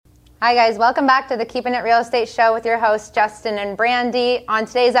Hi guys, welcome back to the Keeping It Real Estate Show with your hosts Justin and Brandy. On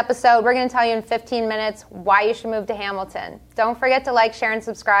today's episode, we're going to tell you in 15 minutes why you should move to Hamilton. Don't forget to like, share, and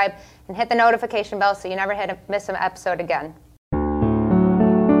subscribe, and hit the notification bell so you never miss an episode again.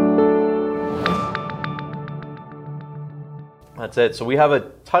 That's it. So we have a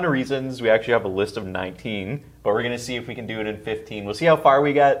ton of reasons. We actually have a list of 19, but we're going to see if we can do it in 15. We'll see how far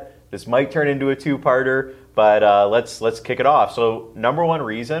we get. This might turn into a two-parter, but let's kick it off. So number one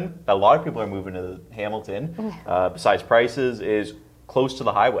reason that a lot of people are moving to Hamilton, besides prices, is close to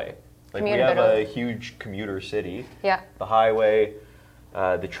the highway. Like we have a huge commuter city. Yeah. The highway,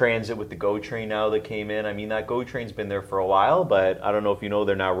 the transit with the GO train now that came in. I mean, that GO train's been there for a while, but I don't know if you know,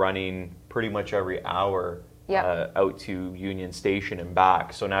 they're now running pretty much every hour. Out to Union Station and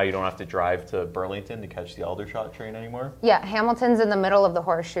back. So now you don't have to drive to Burlington to catch the Aldershot train anymore. Yeah, Hamilton's in the middle of the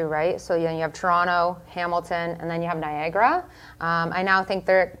horseshoe, right? So you have Toronto, Hamilton, and then you have Niagara. I now think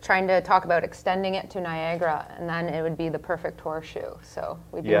they're trying to talk about extending it to Niagara, and then it would be the perfect horseshoe. So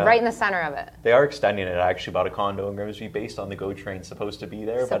we'd be right in the center of it. They are extending it. I actually bought a condo in Grimsby based on the GO train supposed to be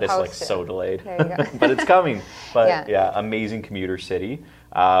there, but it's like so delayed. There you go. But it's coming. But yeah, amazing commuter city.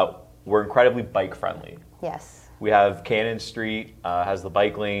 We're incredibly bike friendly. Yes. We have Cannon Street, has the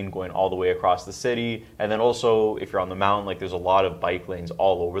bike lane going all the way across the city. And then also, if you're on the mountain, like there's a lot of bike lanes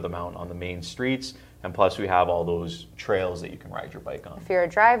all over the mountain on the main streets. And plus we have all those trails that you can ride your bike on. If you're a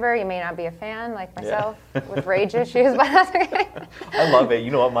driver, you may not be a fan like myself with rage issues, but that's okay. I love it. You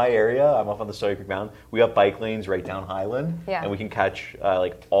know what, my area, I'm up on the Stony Creek Mountain. We have bike lanes right down Highland. Yeah. And we can catch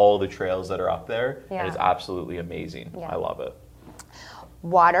like all the trails that are up there. Yeah. And it's absolutely amazing. Yeah. I love it.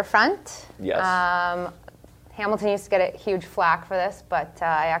 Waterfront. Yes. Hamilton used to get a huge flack for this, but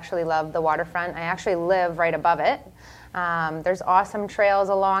I actually love the waterfront. I actually live right above it. There's awesome trails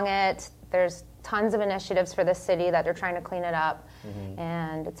along it. There's tons of initiatives for the city that they're trying to clean it up. Mm-hmm.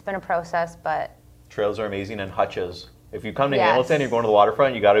 And it's been a process, but... Trails are amazing, and Hutch's. If you come to Hamilton and you're going to the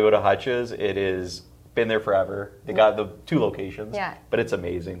waterfront, you got to go to Hutch's. It is... been there forever. They got the two locations, but it's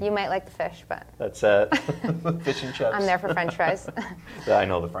amazing. You might like the fish, but... That's it. Fish and chips. I'm there for French fries. I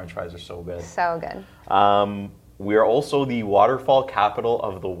know, the French fries are so good. So good. We are also the waterfall capital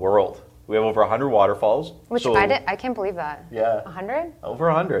of the world. We have over 100 waterfalls. Which I can't believe that. Yeah. 100? Over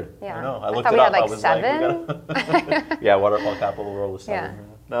 100. Yeah. I know. I looked it up. I was like, 7? Yeah, waterfall capital of the world is 7. Yeah.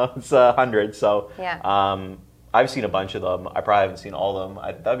 No, it's 100. So I've seen a bunch of them. I probably haven't seen all of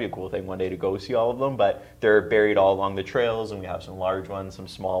them. That'd be a cool thing one day to go see all of them, but they're buried all along the trails, and we have some large ones, some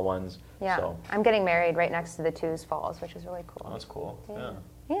small ones. Yeah. So. I'm getting married right next to the Twos Falls, which is really cool. Oh, that's cool.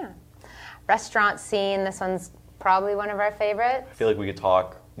 Yeah. Restaurant scene. This one's probably one of our favorites. I feel like we could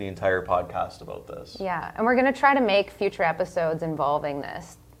talk the entire podcast about this. Yeah, and we're going to try to make future episodes involving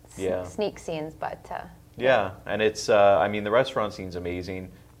this. Yeah. Sneak scenes, but... yeah, and it's, I mean, the restaurant scene's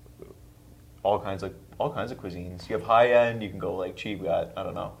amazing. All kinds of cuisines. You have high end, you can go like cheap, I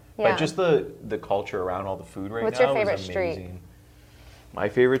don't know. Yeah. But just the culture around all the food right What's now your favorite is amazing. Street? My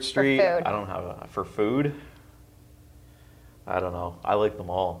favorite street? For food. I don't have for food? I don't know. I like them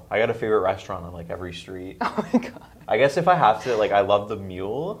all. I got a favorite restaurant on like every street. Oh my god. I guess if I have to, like I love the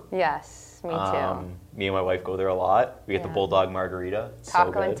Mule. Yes, me too. Me and my wife go there a lot. We get the Bulldog Margarita. It's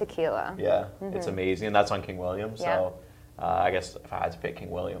Taco so good. And tequila. Yeah, it's amazing. And that's on King William, so... I guess if I had to pick King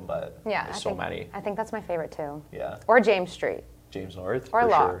William, but there's so many. I think that's my favorite too. Yeah. Or James Street. James North. Or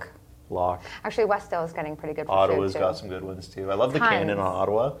Locke. Sure. Locke. Actually, Westdale is getting pretty good for Ottawa's food too. got some good ones too. I love the Cannon on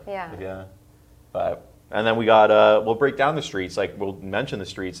Ottawa. Yeah. Yeah. And then we got, we'll break down the streets, like we'll mention the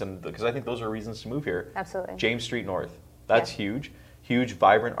streets, and because I think those are reasons to move here. Absolutely. James Street North. That's huge. Huge,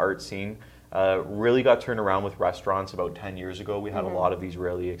 vibrant art scene. Really got turned around with restaurants about 10 years ago. We had a lot of these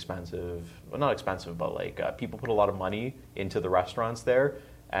really expensive, well, not expensive, but like people put a lot of money into the restaurants there,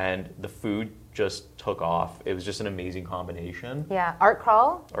 and the food just took off. It was just an amazing combination. Yeah, Art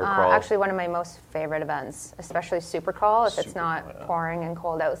Crawl. Actually one of my most favorite events, especially Super Crawl if it's not pouring and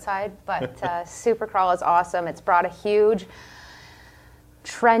cold outside. But Super Crawl is awesome. It's brought a huge,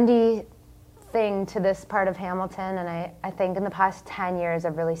 trendy thing to this part of Hamilton, and I think in the past 10 years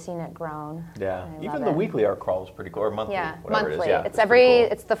I've really seen it grown. Yeah, even the weekly art crawl is pretty cool, or monthly. Yeah, monthly. It is. Yeah,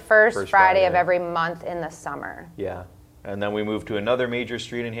 it's the first Friday of every month in the summer. Yeah, and then we moved to another major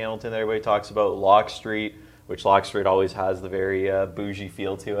street in Hamilton that everybody talks about, Locke Street, which Locke Street always has the very bougie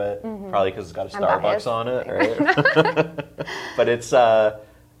feel to it, probably because it's got a Starbucks on it, right? But it's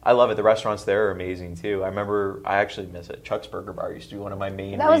I love it. The restaurants there are amazing too. I actually miss it. Chuck's Burger Bar used to be one of my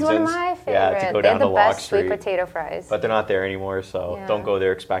main reasons. That was one of my favorites. Yeah, to go down to Locke Street. They had the best sweet potato fries. But they're not there anymore, so don't go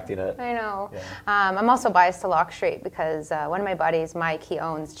there expecting it. I know. Yeah. I'm also biased to Locke Street because one of my buddies, Mike, he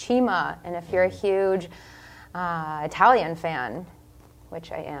owns Cima, and if you're a huge Italian fan,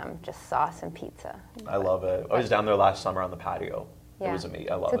 which I am, just sauce and pizza. I love it. I was down there last summer on the patio. Yeah. It was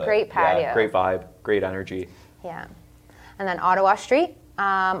amazing. I love it. It's a great patio. Yeah, great vibe, great energy. Yeah. And then Ottawa Street.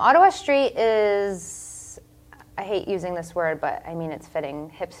 Ottawa Street is, I hate using this word, but I mean it's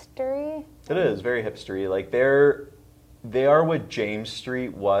fitting, hipstery. It is very hipstery. Like they are what James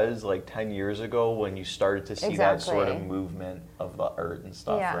Street was like 10 years ago when you started to see that sort of movement of the art and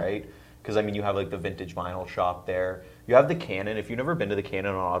stuff, right? Because I mean, you have like the vintage vinyl shop there. You have the Cannon. If you've never been to the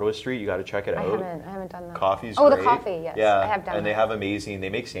Cannon on Ottawa Street, you got to check it out. I haven't done that. Coffee's great. The coffee, yes. Yeah, I have done and that. they have amazing. They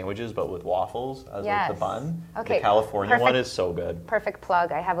make sandwiches, but with waffles as like the bun. Okay, the California one is so good. Perfect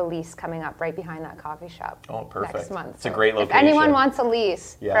plug. I have a lease coming up right behind that coffee shop. Oh, perfect. Next month. It's a great location. If anyone wants a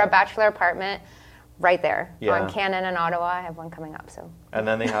lease for a bachelor apartment, right there Yeah. on Cannon and Ottawa, I have one coming up. So. And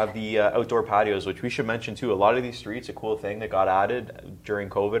then they have the outdoor patios, which we should mention too. A lot of these streets, a cool thing that got added during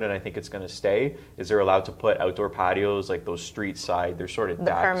COVID, and I think it's going to stay, is they're allowed to put outdoor patios, like those street side. They're sort of The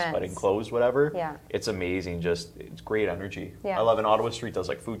decks, permits. but enclosed, whatever. Yeah. It's amazing. Just it's great energy. Yeah. I love it. Ottawa Street does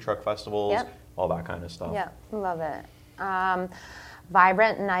like food truck festivals, Yep. all that kind of stuff. Yeah, love it.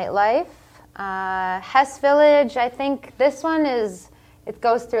 Vibrant nightlife. Hess Village, I think this one is, it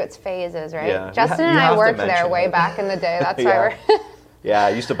goes through its phases, right? Yeah. Justin and You I have to worked there mention way it. back in the day. That's Yeah. why we're Yeah, I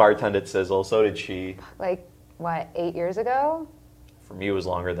used to bartend at Sizzle. So did she. like, what, 8 years ago? For me, it was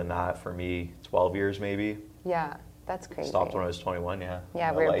longer than that. For me, 12 years maybe. Yeah, that's crazy. Stopped when I was 21, yeah. Yeah,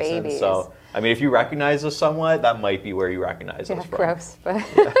 Got we were licensed. babies. So, I mean, if you recognize us somewhat, that might be where you recognize Yeah, us from. gross, but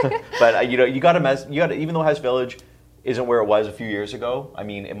But you know, you got to even though Hess Village isn't where it was a few years ago. I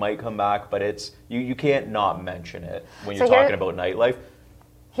mean, it might come back, but it's you can't not mention it when you're talking about nightlife.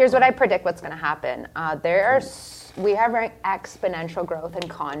 here's what I predict what's going to happen. We have exponential growth in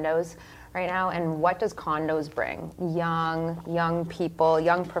condos right now, and what does condos bring? Young people,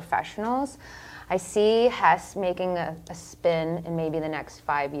 young professionals. I see Hess making a spin in maybe the next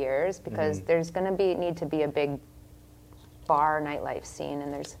 5 years because there's going to need to be a big bar nightlife scene,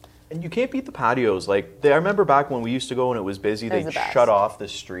 and there's. And you can't beat the patios. Like I remember back when we used to go and it was busy, It was they'd the best. shut off the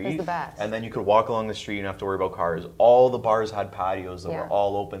street, It was the best. and then you could walk along the street and not have to worry about cars. All the bars had patios that Yeah. were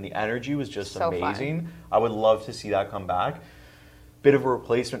all open. The energy was just So amazing. I would love to see that come back. Bit of a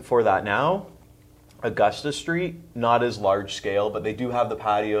replacement for that now. Augusta Street, not as large scale, but they do have the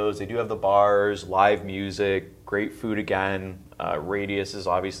patios, they do have the bars, live music, great food again. Radius is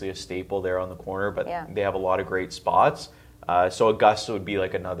obviously a staple there on the corner, but Yeah. they have a lot of great spots. So Augusta would be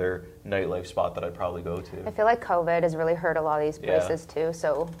like another nightlife spot that I'd probably go to. I feel like COVID has really hurt a lot of these places too.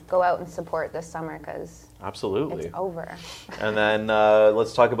 So go out and support this summer because Absolutely. it's over. And then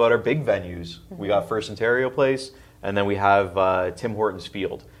let's talk about our big venues. We got First Ontario Place, and then we have Tim Hortons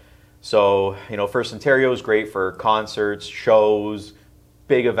Field. So, you know, First Ontario is great for concerts, shows,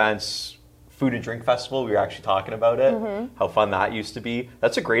 big events, food and drink festival. We were actually talking about it, how fun that used to be.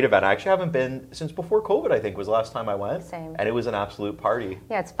 That's a great event. I actually haven't been since before COVID, I think, was the last time I went. Same. And it was an absolute party.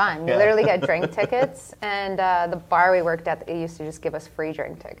 Yeah, it's fun. You Yeah. literally get drink tickets, and the bar we worked at, they used to just give us free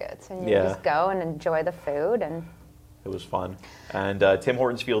drink tickets, and you Yeah. just go and enjoy the food. And It was fun. And Tim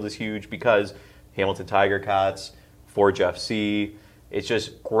Hortons Field is huge because Hamilton Tiger Cats, Forge FC, it's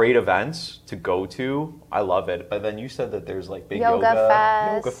just great events to go to. I love it. But then you said that there's like big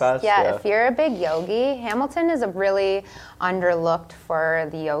yoga fest. Yeah, if you're a big yogi, Hamilton is a really underlooked for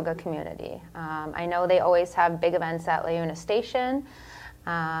the yoga community. I know they always have big events at Leuna Station,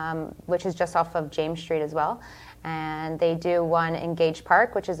 which is just off of James Street as well. And they do one in Gage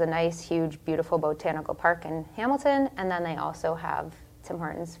Park, which is a nice, huge, beautiful botanical park in Hamilton. And then they also have Tim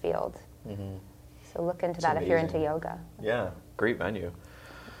Hortons Field. So look into that if you're into amazing. yoga. Yeah, great venue.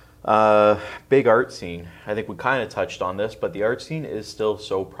 Big art scene. I think we kind of touched on this, but the art scene is still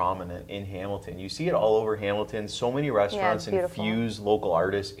so prominent in Hamilton. You see it all over Hamilton. So many restaurants beautiful. infuse local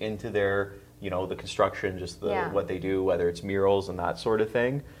artists into their, you know, the construction, just what they do, whether it's murals and that sort of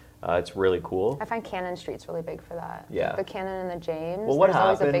thing. It's really cool. I find Cannon Street's really big for that. Yeah. The Cannon and the James. Well, what there's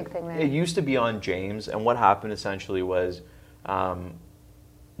happened? always a big thing there. It used to be on James, and what happened essentially was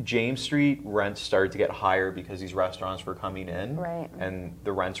James Street rents started to get higher because these restaurants were coming in, Right. and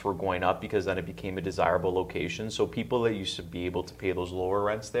the rents were going up because then it became a desirable location. So people that used to be able to pay those lower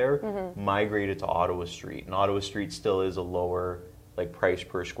rents there migrated to Ottawa Street, and Ottawa Street still is a lower like price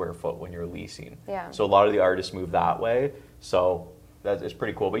per square foot when you're leasing. Yeah. So a lot of the artists moved that way. So that is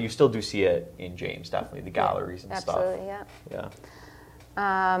pretty cool, but you still do see it in James, definitely the galleries and Absolutely, stuff. yeah.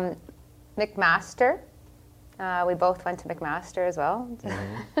 Yeah. McMaster. We both went to McMaster as well.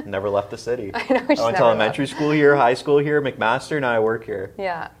 Never left the city. I know, we I just went to never elementary school here, high school here, McMaster, now I work here.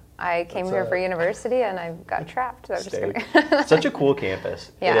 Yeah. I came here for university and I got trapped. So I'm just Stay. kidding. Such a cool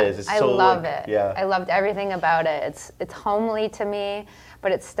campus. Yeah, It is. It's I so, love like, it. Yeah. I loved everything about it. It's homely to me,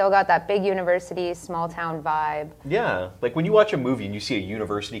 but it's still got that big university, small town vibe. Yeah, like when you watch a movie and you see a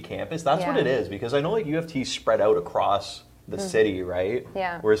university campus, that's what Yeah. it is. Because I know like UFT's spread out across the city, right?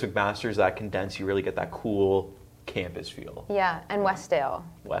 Yeah. Whereas McMaster's that condensed, you really get that cool campus feel. Yeah, and Westdale.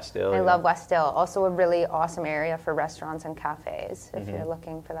 Westdale. I yeah. love Westdale. Also a really awesome area for restaurants and cafes if you're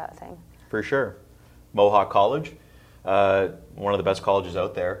looking for that thing. For sure. Mohawk College, one of the best colleges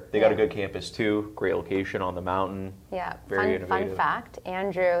out there. They got a Yeah. good campus too. Great location on the mountain. Yeah, Very fun innovative. fact,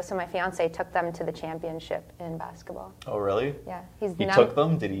 Andrew, so my fiance took them to the championship in basketball. Oh, really? Yeah, He took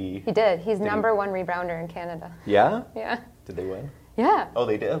them? Did he? He did. He's Did he- number one rebounder in Canada. Yeah? Yeah. Did they win? Yeah. Oh,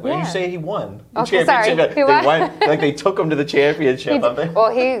 they did? When Yeah. you say he won the Okay, sorry. championship, He they won. won. Like they took him to the championship. Haven't they?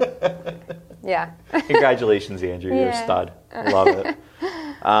 Well, yeah. Congratulations, Andrew. You're a Yeah. stud. Love it.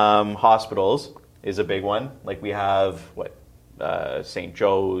 Hospitals is a big one. Like we have, St.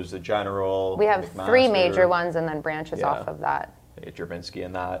 Joe's, the General. We have McMaster, 3 major ones and then branches Yeah. off of that. Drabinsky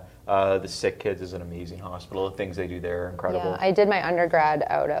and that. The Sick Kids is an amazing hospital. The things they do there are incredible. Yeah, I did my undergrad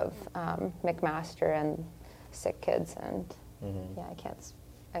out of McMaster and Sick Kids, and yeah,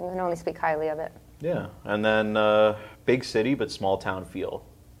 I can only speak highly of it. Yeah. And then big city but small town feel.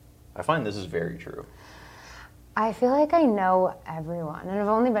 I find this is very true. I feel like I know everyone, and I've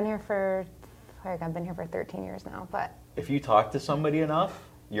only been here for, I've been here for 13 years now, but If you talk to somebody enough,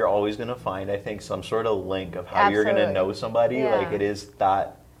 you're always going to find, I think, some sort of link of how you're going to Absolutely. know somebody. Yeah. Like it is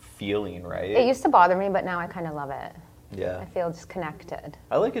that feeling, right? it used to bother me, but now I kind of love it. Yeah. I feel just connected.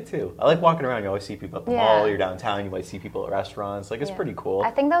 I like it too. I like walking around. You always see people at the Yeah. mall. You're downtown. You might see people at restaurants. Like it's Yeah. pretty cool. I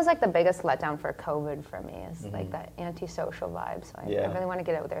think that was like the biggest letdown for COVID for me is like that antisocial vibe. So I Yeah. really want to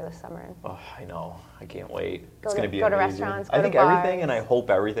get out there this summer. Oh, I know. I can't wait. Go It's to- going to be go to amazing. restaurants, I go to think everything, bars. and I hope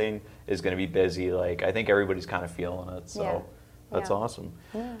everything is going to be busy. Like I think everybody's kind of feeling it. So Yeah. that's Yeah. awesome.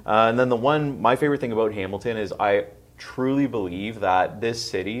 And then my favorite thing about Hamilton is I truly believe that this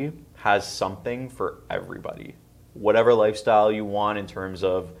city has something for everybody. Whatever lifestyle you want in terms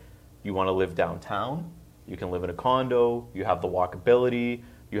of you want to live downtown, you can live in a condo, you have the walkability,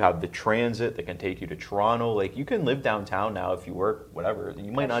 you have the transit that can take you to Toronto. Like you can live downtown now if you work, whatever.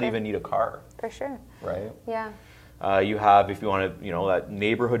 You might For not sure. even need a car, For sure. right? Yeah. You have, if you want to, that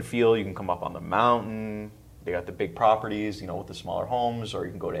neighborhood feel, you can come up on the mountain. They got the big properties, with the smaller homes, or you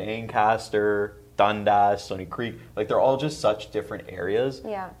can go to Ancaster, Dundas, Stony Creek. Like they're all just such different areas.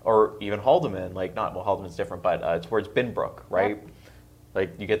 Yeah. Or even Haldeman, Haldeman's different, but towards Binbrook, right? Yep.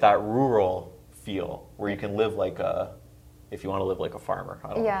 Like you get that rural feel where you can live if you want to live like a farmer.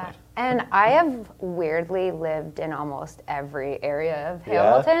 I don't Yeah, know. and I have weirdly lived in almost every area of Yeah?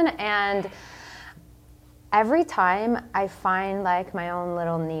 Hamilton, and every time I find like my own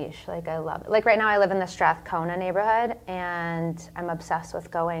little niche. Like I love it. Like right now I live in the Strathcona neighborhood, and I'm obsessed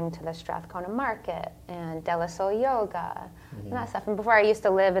with going to the Strathcona Market and De La Soul Yoga and that stuff. And before I used to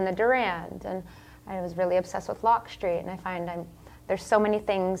live in the Durand, and I was really obsessed with Locke Street, and I find there's so many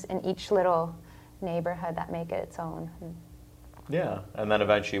things in each little neighborhood that make it its own. Yeah, and then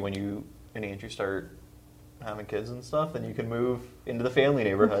eventually when you and Andrew start having kids and stuff, then you can move into the family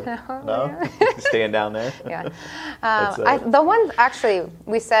neighborhood. No? Staying down there? Yeah. That's The one, actually,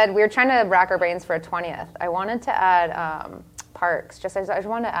 we said we were trying to rack our brains for a 20th. I wanted to add parks. I just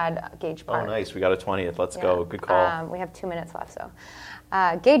wanted to add Gage Park. Oh, nice. We got a 20th. Let's Yeah. go. Good call. We have 2 minutes left,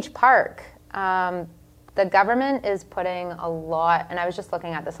 so. Gage Park. The government is putting a lot, and I was just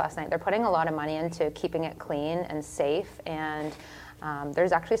looking at this last night, they're putting a lot of money into keeping it clean and safe, and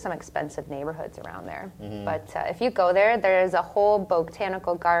there's actually some expensive neighborhoods around there. But if you go there, there's a whole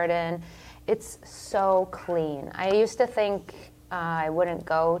botanical garden. It's so clean. I used to think I wouldn't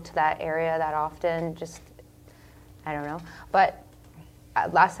go to that area that often, I don't know. But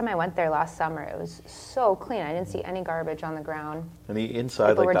last time I went there last summer, it was so clean. I didn't see any garbage on the ground. And the inside,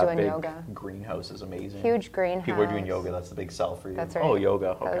 People were that doing big yoga. greenhouse is amazing. Huge greenhouse. People are doing yoga. That's the big sell for you. That's right. Oh,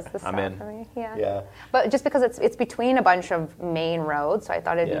 yoga. That was Okay. the I'm sell in. for me. Yeah. Yeah. But just because it's between a bunch of main roads, so I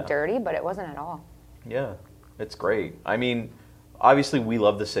thought it'd Yeah. be dirty, but it wasn't at all. Yeah. It's great. I mean, obviously we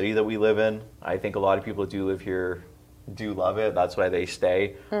love the city that we live in. I think a lot of people who do live here do love it. That's why they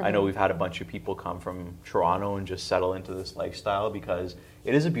stay. I know we've had a bunch of people come from Toronto and just settle into this lifestyle because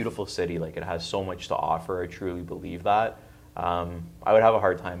it is a beautiful city. Like it has so much to offer. I truly believe that. I would have a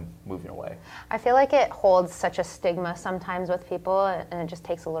hard time moving away. I feel like it holds such a stigma sometimes with people, and it just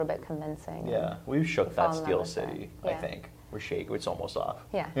takes a little bit convincing. Yeah, we've shook Fall that in love steel with city, it. I Yeah. think. We're shaking. It's almost off.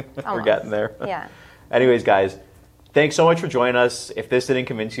 Yeah. We're almost. getting there. Yeah. Anyways, guys, thanks so much for joining us. If this didn't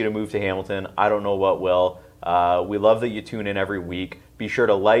convince you to move to Hamilton, I don't know what will. We love that you tune in every week. Be sure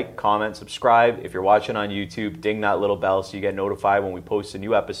to like, comment, subscribe. If you're watching on YouTube, ding that little bell so you get notified when we post a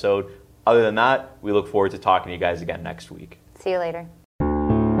new episode. Other than that, we look forward to talking to you guys again next week. See you later.